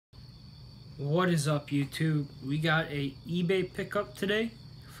What is up, YouTube? We got a eBay pickup today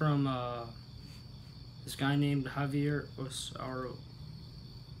from this guy named Javier Osaro.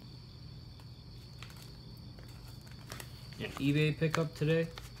 An eBay pickup today.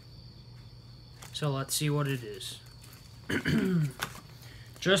 So let's see what it is.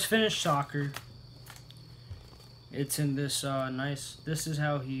 Just finished soccer. It's in this this is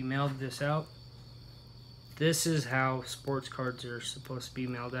how he mailed this out. This is how sports cards are supposed to be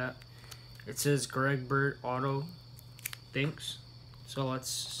mailed out. It says Greg Bird Auto Thinks. So let's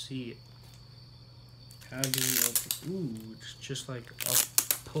see it. How do you open? Ooh, it's just like a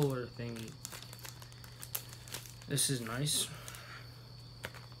puller thingy. This is nice.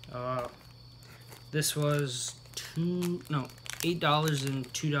 This was $8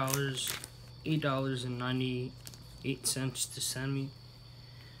 and $2, $8.98 to send me.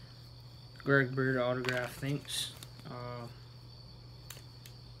 Greg Bird autograph, thanks.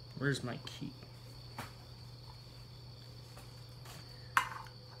 Where's my key?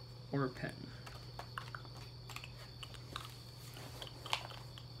 Or a pen.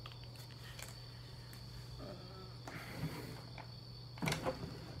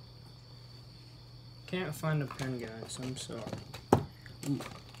 Can't find a pen, guys. I'm sorry. Ooh.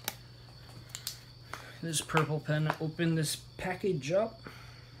 This purple pen. Open this package up.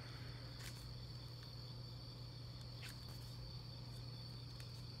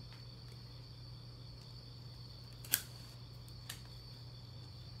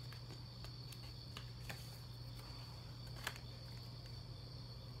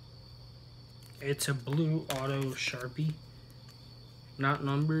 It's a blue auto Sharpie, not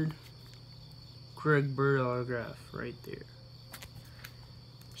numbered. Greg Bird autograph right there.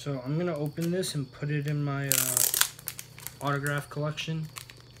 So I'm gonna open this and put it in my autograph collection.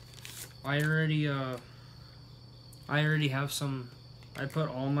 I already have some. I put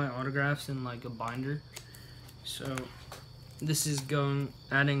all my autographs in like a binder. So this is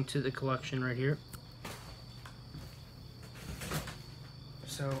adding to the collection right here.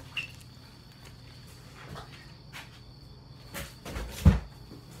 So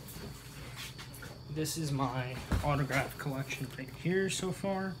this is my autograph collection right here so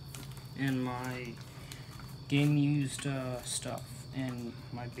far, and my game used stuff, and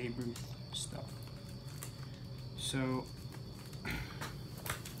my Babe Ruth stuff. So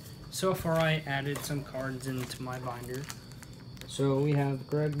far I added some cards into my binder. So we have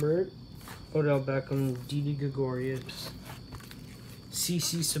Greg Bird, Odell Beckham, Didi Gregorius,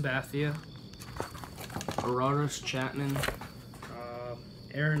 CC Sabathia, Aroldis Chapman,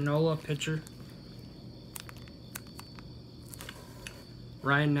 Aaron Nola pitcher,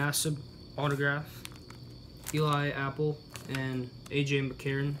 Ryan Nassib autograph, Eli Apple, and AJ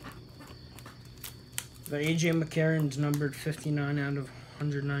McCarron. The AJ McCarron's numbered 59 out of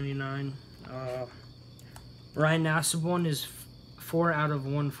 199. Ryan Nassib one is 4 out of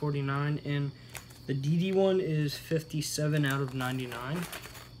 149, and the DD one is 57 out of 99.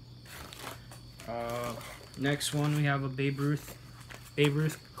 Next one we have a Babe Ruth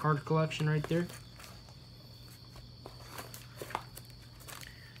card collection right there.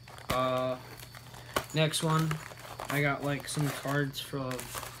 Next one, I got like some cards from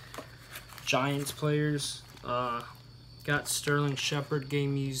Giants players. Got Sterling Shepard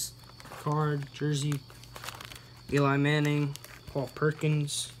game used card, jersey, Eli Manning, Paul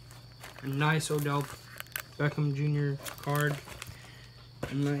Perkins, a nice Odell Beckham Jr. card,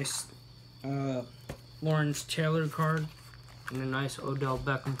 a nice Lawrence Taylor card, and a nice Odell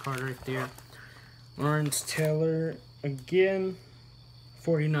Beckham card right there. Lawrence Taylor again.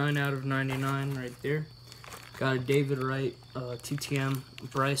 49 out of 99 right there. Got a David Wright TTM,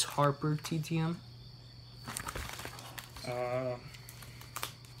 Bryce Harper TTM.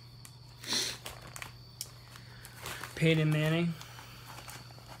 Peyton Manning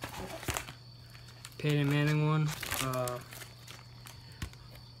one.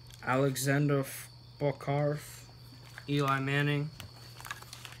 Alexander Bokarf, Eli Manning,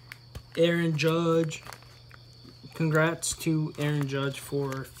 Aaron Judge. Congrats to Aaron Judge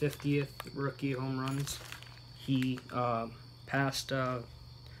for 50th rookie home runs. He passed the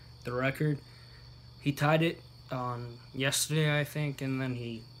record. He tied it on yesterday, I think, and then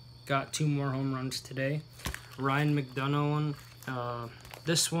he got 2 more home runs today. Ryan McDonough one.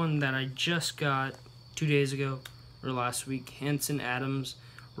 This one that I just got 2 days ago, or last week. Hanson Adams,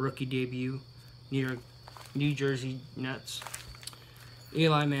 rookie debut, New Jersey Nets.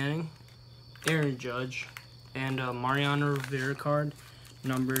 Eli Manning, Aaron Judge, and Mariano Rivera card,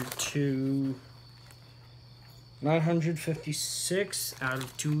 numbered to 956 out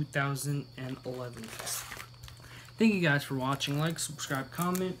of 2011. Thank you guys for watching. Like, subscribe,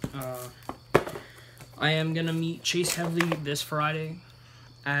 comment. I am gonna meet Chase Headley this Friday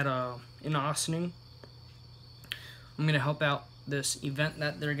at in Austin. I'm gonna help out this event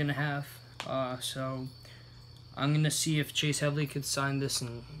that they're gonna have. So I'm gonna see if Chase Headley could sign this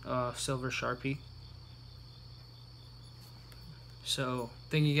in silver Sharpie. So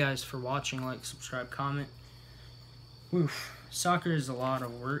thank you guys for watching. Like, subscribe, comment. Oof, soccer is a lot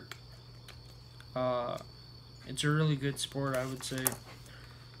of work. It's a really good sport, I would say.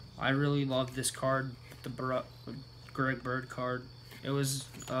 I really love this card, the Greg Bird card. It was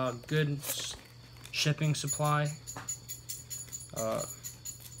a good shipping supply.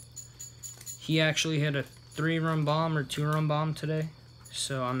 He actually hit a 3-run bomb or 2-run bomb today,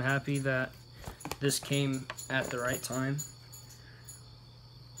 so I'm happy that this came at the right time.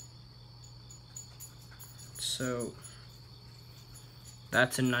 So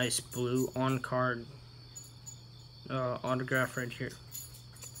that's a nice blue on-card autograph right here.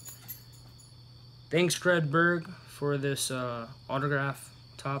 Thanks, Greg Berg, for this autograph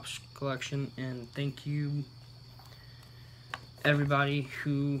Topps collection, and thank you everybody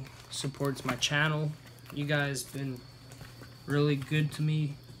who supports my channel. You guys been really good to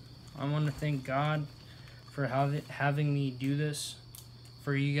me. I want to thank God for having me do this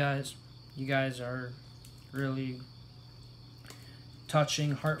for you guys. You guys are really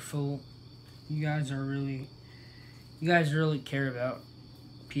touching, heartful. You guys really care about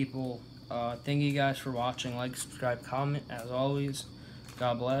people. Thank you guys for watching. Like, subscribe, comment. As always,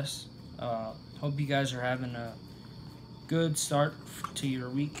 God bless. Hope you guys are having a good start to your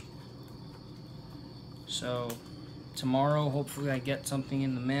week. So tomorrow, hopefully I get something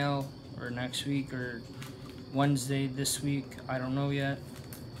in the mail, or next week, or Wednesday this week. I don't know yet.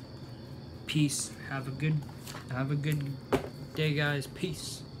 Peace. Have a good day, guys.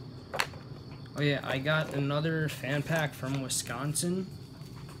 Peace. Oh yeah, I got another fan pack from Wisconsin.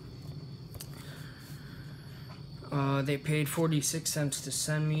 They paid 46 cents to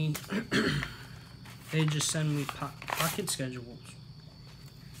send me. They just send me pocket schedules.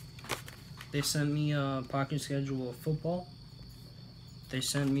 They sent me a pocket schedule of football. They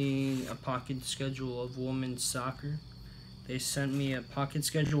sent me a pocket schedule of women's soccer. They sent me a pocket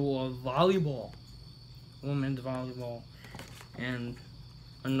schedule of volleyball, women's volleyball, and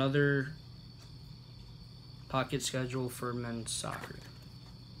another pocket schedule for men's soccer.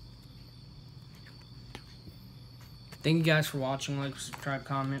 Thank you guys for watching. Like, subscribe,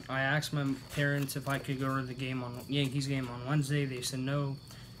 comment. I asked my parents if I could go to the Yankees game on Wednesday. They said no.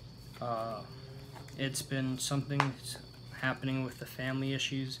 It's been something happening with the family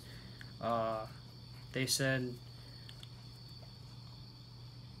issues. They said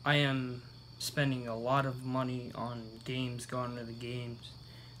I am spending a lot of money on games, going to the games,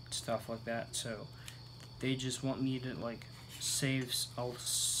 stuff like that. So they just want me to like save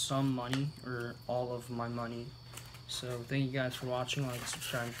some money, or all of my money. So thank you guys for watching. Like,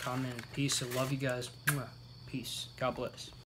 subscribe, comment. Peace. I love you guys. Peace. God bless.